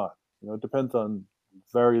some not. You know, it depends on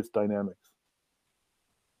various dynamics.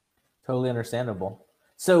 Totally understandable.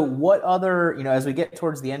 So what other, you know, as we get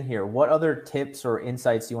towards the end here, what other tips or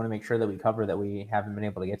insights do you want to make sure that we cover that we haven't been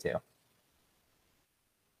able to get to?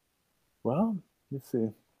 Well, let's see.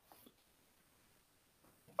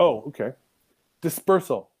 Oh, okay.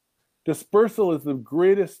 Dispersal. Dispersal is the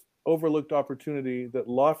greatest overlooked opportunity that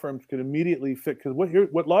law firms can immediately fix.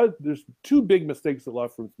 Because there's two big mistakes that law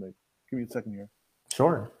firms make. Give me a second here.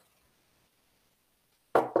 Sure.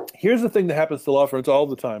 Here's the thing that happens to law firms all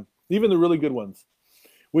the time, even the really good ones,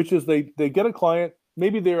 which is they get a client,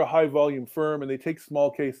 maybe they're a high volume firm and they take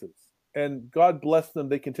small cases. And God bless them,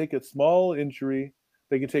 they can take a small injury,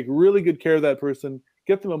 they can take really good care of that person,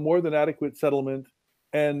 get them a more than adequate settlement,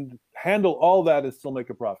 and handle all that and still make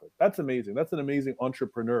a profit. That's amazing. That's an amazing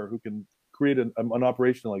entrepreneur who can create an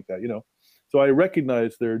operation like that, you know. So I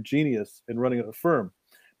recognize their genius in running a firm.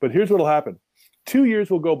 But here's what will happen. 2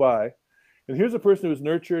 years will go by, and here's a person who was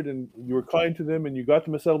nurtured and you were kind to them and you got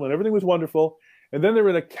them a settlement. Everything was wonderful. And then they're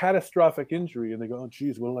in a catastrophic injury and they go, oh,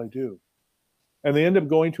 geez, what will I do? And they end up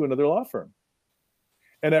going to another law firm.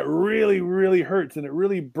 And it really, really hurts and it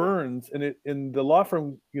really burns. And the law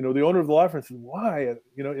firm, you know, the owner of the law firm says, why?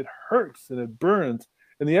 You know, it hurts and it burns.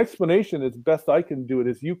 And the explanation, as best I can do it,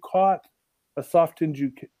 is you caught a soft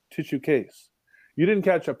tissue case. You didn't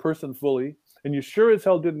catch a person fully, and you sure as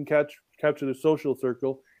hell didn't capture the social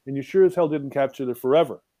circle, and you sure as hell didn't capture the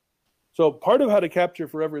forever. So part of how to capture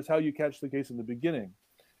forever is how you catch the case in the beginning.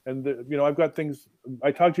 And, you know, I've got things,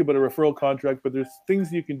 I talked to you about a referral contract, but there's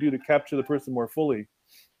things you can do to capture the person more fully.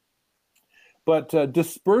 But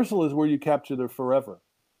dispersal is where you capture the forever.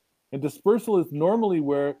 And dispersal is normally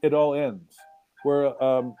where it all ends, where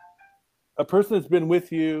a person has been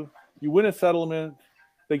with you, you win a settlement,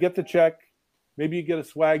 they get the check, Maybe you get a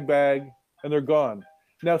swag bag and they're gone.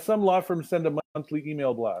 Now, some law firms send a monthly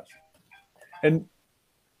email blast. And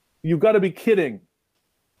you've got to be kidding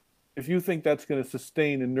if you think that's going to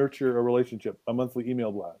sustain and nurture a relationship, a monthly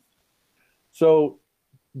email blast. So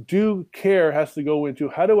due care has to go into,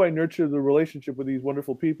 how do I nurture the relationship with these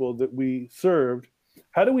wonderful people that we served?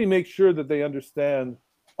 How do we make sure that they understand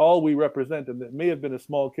all we represent? And that may have been a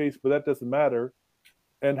small case, but that doesn't matter.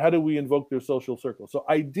 And how do we invoke their social circle? So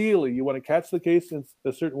ideally, you want to catch the case in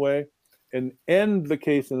a certain way and end the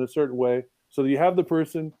case in a certain way so that you have the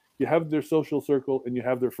person, you have their social circle, and you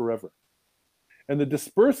have their forever. And the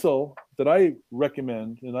dispersal that I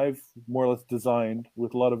recommend, and I've more or less designed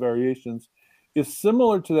with a lot of variations, is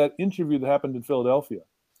similar to that interview that happened in Philadelphia.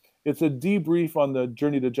 It's a debrief on the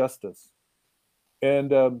journey to justice.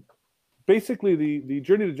 And basically, the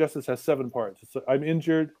journey to justice has 7 parts. So I'm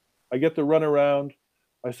injured, I get to run around,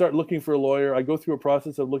 I start looking for a lawyer, I go through a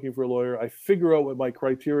process of looking for a lawyer, I figure out what my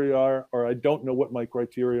criteria are, or I don't know what my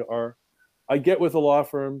criteria are. I get with a law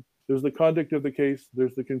firm, there's the conduct of the case,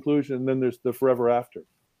 there's the conclusion, and then there's the forever after.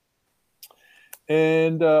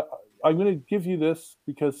 And I'm going to give you this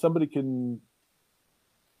because somebody can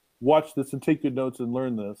watch this and take good notes and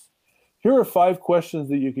learn this. Here are 5 questions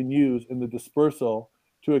that you can use in the dispersal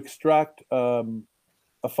to extract a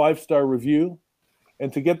 5-star review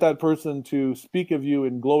and to get that person to speak of you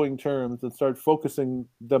in glowing terms and start focusing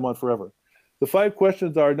them on forever. The 5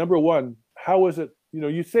 questions are, number 1, how is it,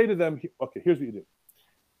 you say to them, okay, here's what you do.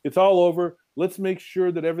 It's all over. Let's make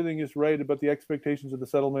sure that everything is right about the expectations of the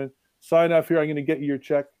settlement. Sign off here. I'm going to get you your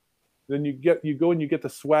check. Then you go and you get the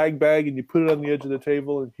swag bag and you put it on the edge of the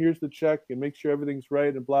table and here's the check and make sure everything's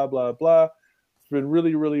right and blah, blah, blah. It's been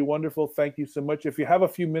really, really wonderful. Thank you so much. If you have a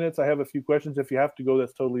few minutes, I have a few questions. If you have to go,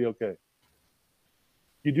 that's totally okay.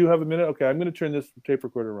 You do have a minute? Okay, I'm going to turn this tape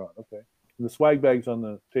recorder on. Okay. And the swag bag's on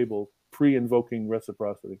the table, pre-invoking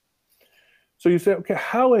reciprocity. So you say, okay,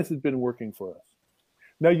 how has it been working for us?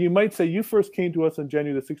 Now, you might say you first came to us on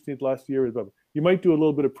January the 16th last year. You might do a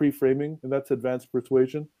little bit of pre-framing, and that's advanced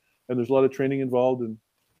persuasion, and there's a lot of training involved.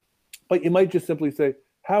 But you might just simply say,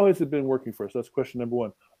 how has it been working for us? That's question number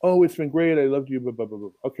 1. Oh, it's been great. I loved you. Blah, blah, blah, blah.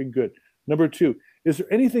 Okay, good. Number 2, is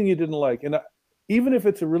there anything you didn't like? And even if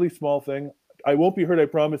it's a really small thing, I won't be hurt, I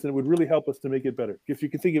promise, and it would really help us to make it better. If you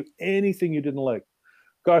can think of anything you didn't like,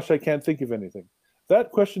 gosh, I can't think of anything.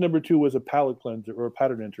 That question number 2 was a palate cleanser or a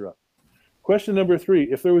pattern interrupt. Question number 3,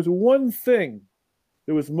 if there was one thing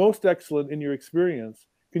that was most excellent in your experience,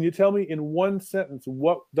 can you tell me in one sentence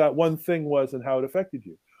what that one thing was and how it affected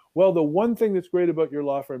you? Well, the one thing that's great about your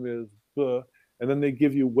law firm is, and then they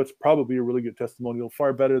give you what's probably a really good testimonial,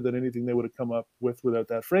 far better than anything they would have come up with without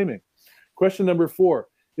that framing. Question number 4,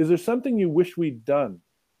 is there something you wish we'd done?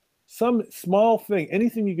 Some small thing,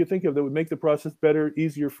 anything you could think of that would make the process better,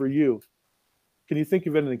 easier for you. Can you think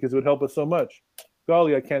of anything? Because it would help us so much.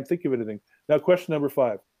 Golly, I can't think of anything. Now, question number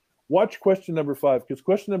 5. Watch question number 5, because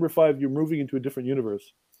question number 5, you're moving into a different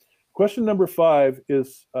universe. Question number 5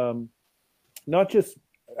 is not just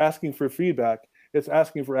asking for feedback, it's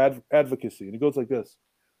asking for advocacy. And it goes like this.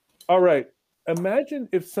 All right, imagine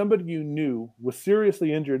if somebody you knew was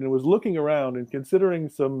seriously injured and was looking around and considering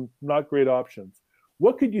some not great options.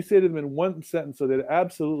 What could you say to them in one sentence so they'd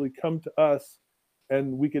absolutely come to us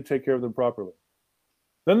and we could take care of them properly?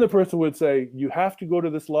 Then the person would say, you have to go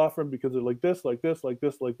to this law firm because they're like this, like this, like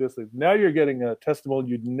this, like this. Now you're getting a testimony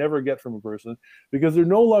you'd never get from a person because they're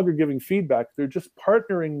no longer giving feedback. They're just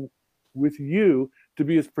partnering with you to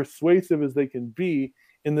be as persuasive as they can be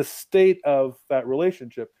in the state of that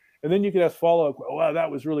relationship. And then you can ask follow-up, oh, wow,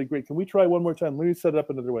 that was really great. Can we try one more time? Let me set it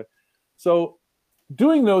up another way. So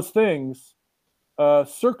doing those things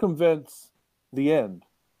circumvents the end.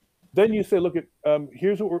 Then you say, look,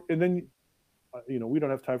 here's what we're, and then we don't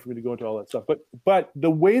have time for me to go into all that stuff. But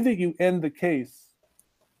the way that you end the case,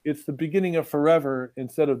 it's the beginning of forever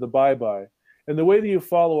instead of the bye-bye. And the way that you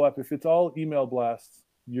follow up, if it's all email blasts,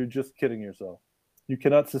 you're just kidding yourself. You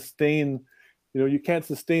cannot sustain, you can't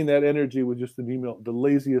sustain that energy with just an email, the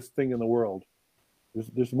laziest thing in the world.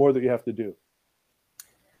 There's more that you have to do.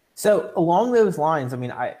 So along those lines, I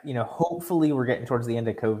mean, hopefully we're getting towards the end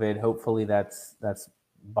of COVID. Hopefully that's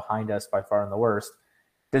behind us by far and the worst.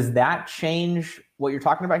 Does that change what you're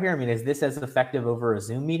talking about here? I mean, is this as effective over a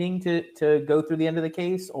Zoom meeting to go through the end of the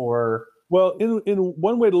case, or? Well, in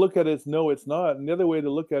one way to look at it is no, it's not. And the other way to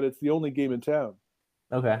look at it, it's the only game in town.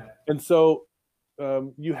 Okay. And so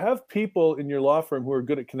you have people in your law firm who are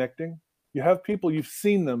good at connecting. You have people, you've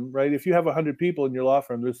seen them, right? If you have 100 people in your law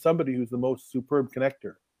firm, there's somebody who's the most superb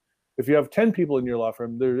connector. If you have 10 people in your law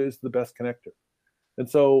firm, there is the best connector. And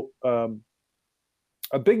so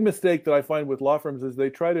a big mistake that I find with law firms is they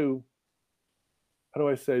try to how do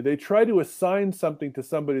I say, they try to assign something to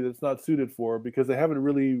somebody that's not suited for because they haven't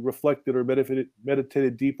really reflected or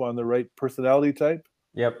meditated deep on the right personality type.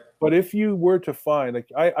 Yep. But if you were to find, like,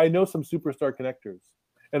 I know some superstar connectors,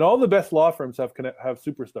 and all the best law firms have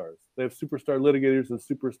superstars. They have superstar litigators and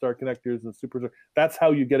superstar connectors and superstar. That's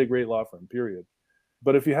how you get a great law firm, period.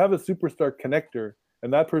 But if you have a superstar connector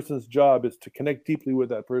and that person's job is to connect deeply with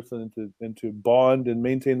that person and to bond and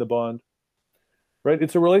maintain the bond, right?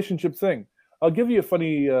 It's a relationship thing. I'll give you a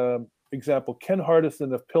funny example. Ken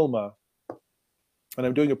Hardison of PILMA, and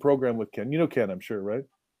I'm doing a program with Ken. You know Ken, I'm sure, right?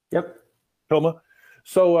 Yep. PILMA.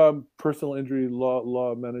 So personal injury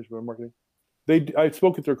law management and marketing. I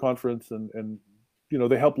spoke at their conference, and you know,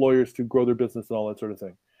 they help lawyers to grow their business and all that sort of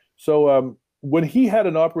thing. So when he had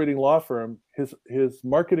an operating law firm, his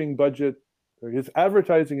marketing budget, or his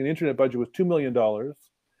advertising and internet budget was $2 million,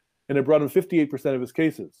 and it brought him 58% of his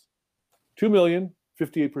cases. 2 million,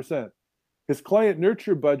 58%. His client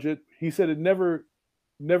nurture budget, he said it never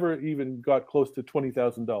even got close to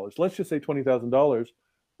 $20,000. Let's just say $20,000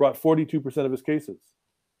 brought 42% of his cases.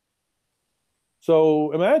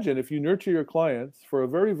 So imagine if you nurture your clients for a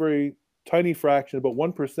very, very tiny fraction, about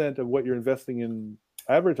 1% of what you're investing in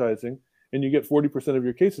advertising, and you get 40% of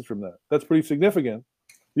your cases from that. That's pretty significant.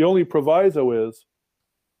 The only proviso is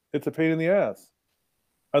it's a pain in the ass,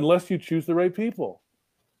 unless you choose the right people,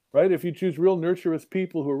 right? If you choose real nurturous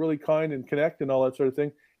people who are really kind and connect and all that sort of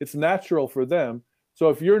thing, it's natural for them. So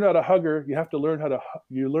if you're not a hugger, you have to learn how to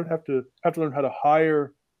learn how to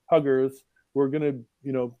hire huggers who are going to,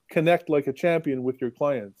 you know, connect like a champion with your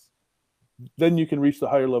clients. Then you can reach the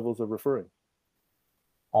higher levels of referring.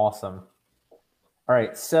 Awesome. All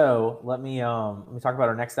right, so let me talk about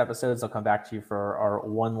our next episodes. I'll come back to you for our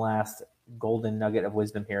one last golden nugget of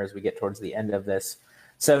wisdom here as we get towards the end of this.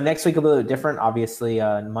 So next week will be a little different. Obviously,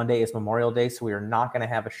 Monday is Memorial Day, so we are not going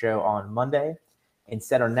to have a show on Monday.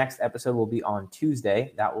 Instead, our next episode will be on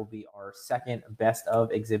Tuesday. That will be our second Best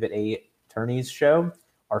of Exhibit A Attorneys show,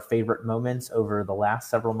 our favorite moments over the last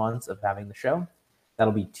several months of having the show.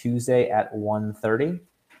 That'll be Tuesday at 1:30.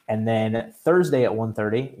 And then Thursday at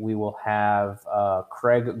 1:30, we will have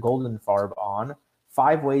Craig Goldenfarb on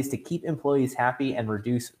 5 ways to keep employees happy and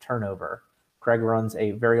reduce turnover. Craig runs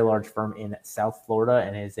a very large firm in South Florida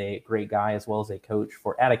and is a great guy, as well as a coach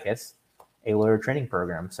for Atticus, a lawyer training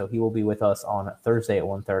program. So he will be with us on Thursday at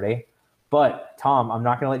 1:30. But Tom, I'm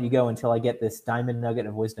not going to let you go until I get this diamond nugget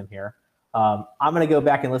of wisdom here. I'm going to go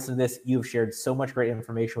back and listen to this. You've shared so much great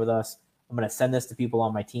information with us. I'm going to send this to people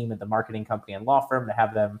on my team at the marketing company and law firm to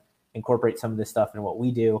have them incorporate some of this stuff in what we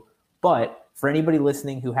do. But for anybody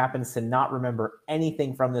listening who happens to not remember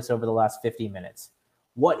anything from this over the last 50 minutes,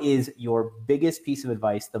 what is your biggest piece of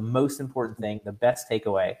advice, the most important thing, the best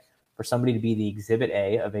takeaway for somebody to be the Exhibit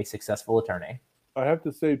A of a successful attorney? I have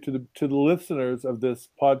to say to the listeners of this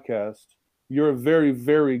podcast, you're a very,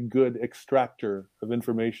 very good extractor of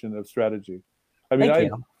information, of strategy. I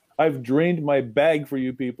mean, I've drained my bag for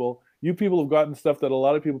you people. You people have gotten stuff that a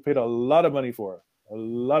lot of people paid a lot of money for.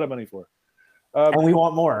 And we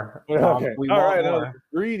want more. Okay. We All want right. more.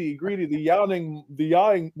 Greedy. The yawning,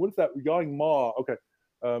 what is that? Yawning maw. Okay.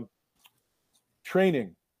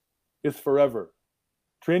 Training is forever.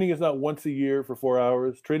 Training is not once a year for 4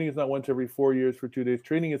 hours. Training is not once every 4 years for 2 days.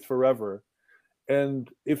 Training is forever. And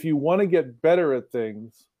if you want to get better at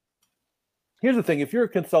things, here's the thing. If you're a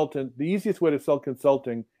consultant, the easiest way to sell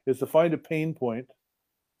consulting is to find a pain point,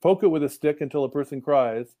 poke it with a stick until a person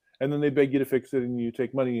cries, and then they beg you to fix it, and you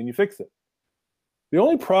take money and you fix it. The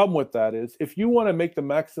only problem with that is if you want to make the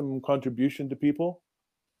maximum contribution to people,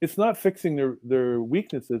 it's not fixing their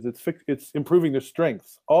weaknesses. It's improving their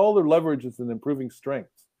strengths. All their leverage is in improving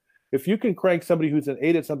strengths. If you can crank somebody who's an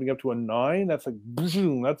 8 at something up to a 9, that's like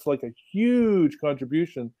boom, that's like a huge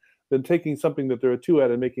contribution than taking something that they're a 2 at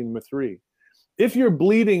and making them a 3. If you're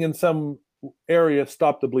bleeding in some area,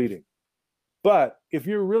 stop the bleeding. But if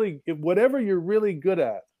whatever you're really good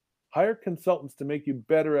at, hire consultants to make you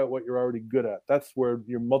better at what you're already good at. That's where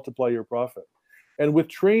you multiply your profit. And with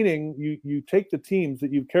training, you take the teams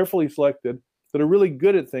that you've carefully selected that are really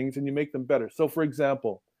good at things and you make them better. So for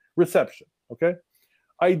example, reception, okay?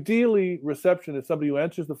 Ideally, reception is somebody who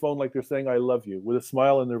answers the phone like they're saying, I love you, with a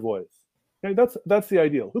smile in their voice. Okay, that's the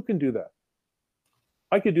ideal. Who can do that?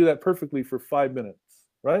 I could do that perfectly for 5 minutes,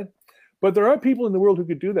 right? But there are people in the world who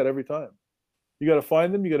could do that every time. You got to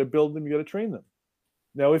find them, you got to build them, you got to train them.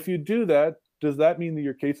 Now, if you do that, does that mean that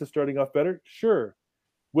your case is starting off better? Sure.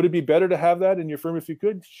 Would it be better to have that in your firm if you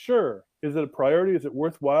could? Sure. Is it a priority? Is it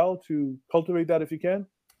worthwhile to cultivate that if you can?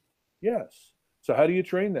 Yes. So how do you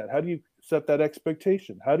train that? How do you set that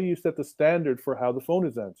expectation? How do you set the standard for how the phone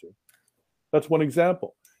is answered? That's one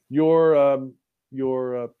example. Your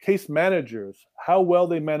case managers, how well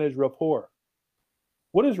they manage rapport.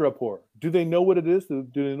 What is rapport? Do they know what it is? Do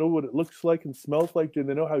they know what it looks like and smells like? Do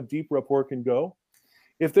they know how deep rapport can go?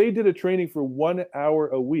 If they did a training for 1 hour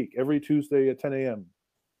a week, every Tuesday at 10 a.m.,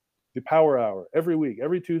 the power hour, every week,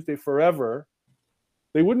 every Tuesday forever,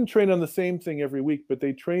 they wouldn't train on the same thing every week, but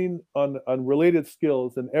they train on related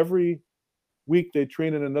skills. And every week they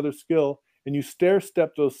train in another skill. And you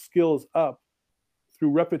stair-step those skills up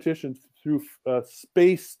through repetition, through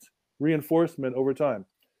spaced reinforcement over time.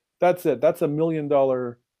 That's it. That's $1 million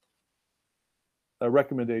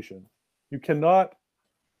recommendation. You cannot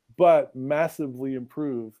but massively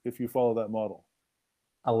improve if you follow that model.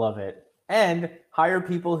 I love it. And hire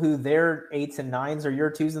people who their 8s and 9s are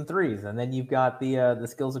your 2s and 3s, and then you've got the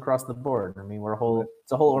skills across the board. I mean,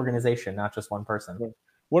 it's a whole organization, not just one person.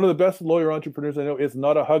 One of the best lawyer entrepreneurs I know is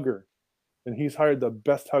not a hugger, and he's hired the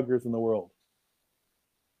best huggers in the world.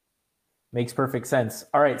 Makes perfect sense.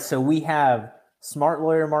 All right, so we have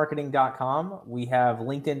smartlawyermarketing.com. We have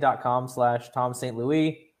linkedin.com/Tom St.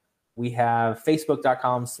 Louis. We have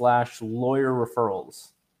facebook.com/lawyer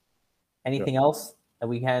referrals. Anything else that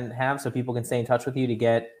we can have so people can stay in touch with you to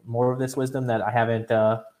get more of this wisdom that I haven't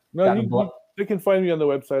they can find me on the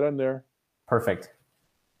website. I'm there. Perfect.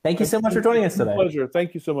 Thank you so much for joining us today. Pleasure.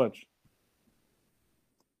 Thank you so much.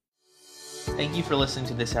 Thank you for listening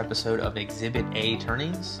to this episode of Exhibit A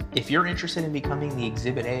Attorneys. If you're interested in becoming the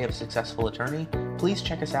Exhibit A of successful attorney, please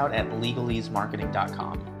check us out at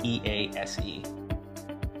legalesemarketing.com, EASE.